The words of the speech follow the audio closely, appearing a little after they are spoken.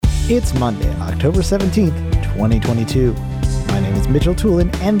It's Monday, October 17th, 2022. My name is Mitchell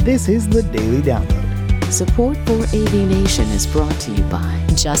Toolin, and this is the Daily Download. Support for AV Nation is brought to you by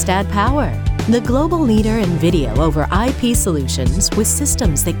Just Add Power, the global leader in video over IP solutions with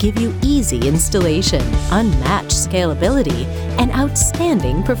systems that give you easy installation, unmatched scalability, and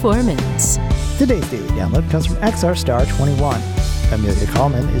outstanding performance. Today's Daily Download comes from XR Star 21. Amelia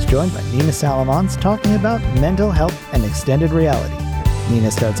Kallman is joined by Nina Salamons talking about mental health and extended reality.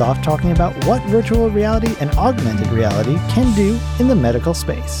 Nina starts off talking about what virtual reality and augmented reality can do in the medical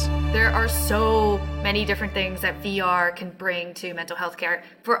space. There are so many different things that VR can bring to mental health care.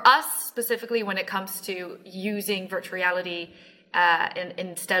 For us, specifically when it comes to using virtual reality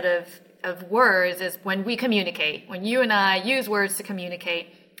instead of words, is when we communicate. When you and I use words to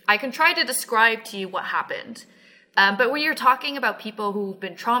communicate, I can try to describe to you what happened. But when you're talking about people who've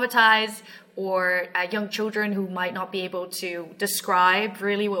been traumatized or young children who might not be able to describe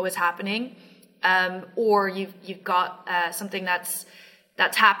really what was happening, or you've got something that's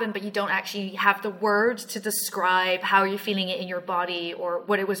happened, but you don't actually have the words to describe how you're feeling it in your body or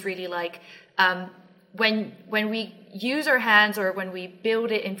what it was really like. When we use our hands or when we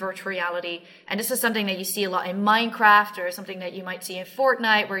build it in virtual reality, and this is something that you see a lot in Minecraft or something that you might see in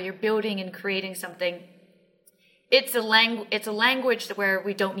Fortnite, where you're building and creating something. It's a language where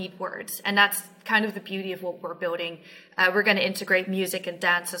we don't need words, and that's kind of the beauty of what we're building. We're going to integrate music and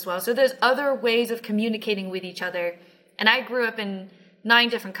dance as well. So there's other ways of communicating with each other. And I grew up in 9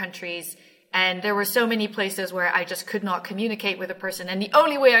 different countries, and there were so many places where I just could not communicate with a person. And the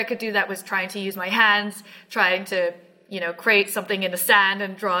only way I could do that was trying to use my hands, trying to, create something in the sand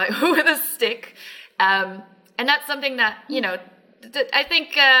and draw it with a stick. And that's something that, I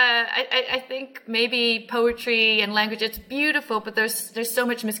think maybe poetry and language, it's beautiful, but there's so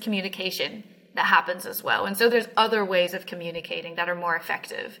much miscommunication that happens as well. And so there's other ways of communicating that are more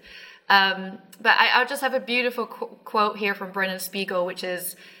effective. But I'll just have a beautiful quote here from Brennan Spiegel, which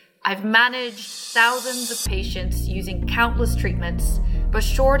is, "I've managed thousands of patients using countless treatments, but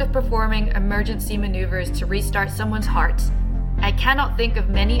short of performing emergency maneuvers to restart someone's heart, I cannot think of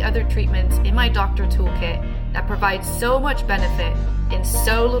many other treatments in my doctor toolkit that provide so much benefit in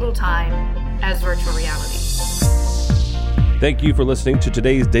so little time as virtual reality." Thank you for listening to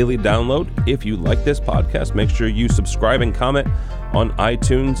today's Daily Download. If you like this podcast, make sure you subscribe and comment on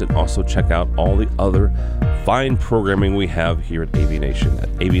iTunes, and also check out all the other fine programming we have here at AV Nation at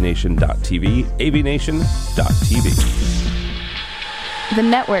avnation.tv, avnation.tv. The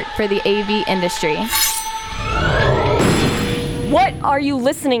network for the AV industry. What are you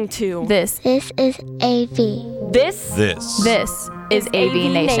listening to? This is AV. This is AV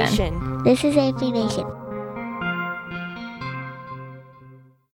Nation. This is AV Nation.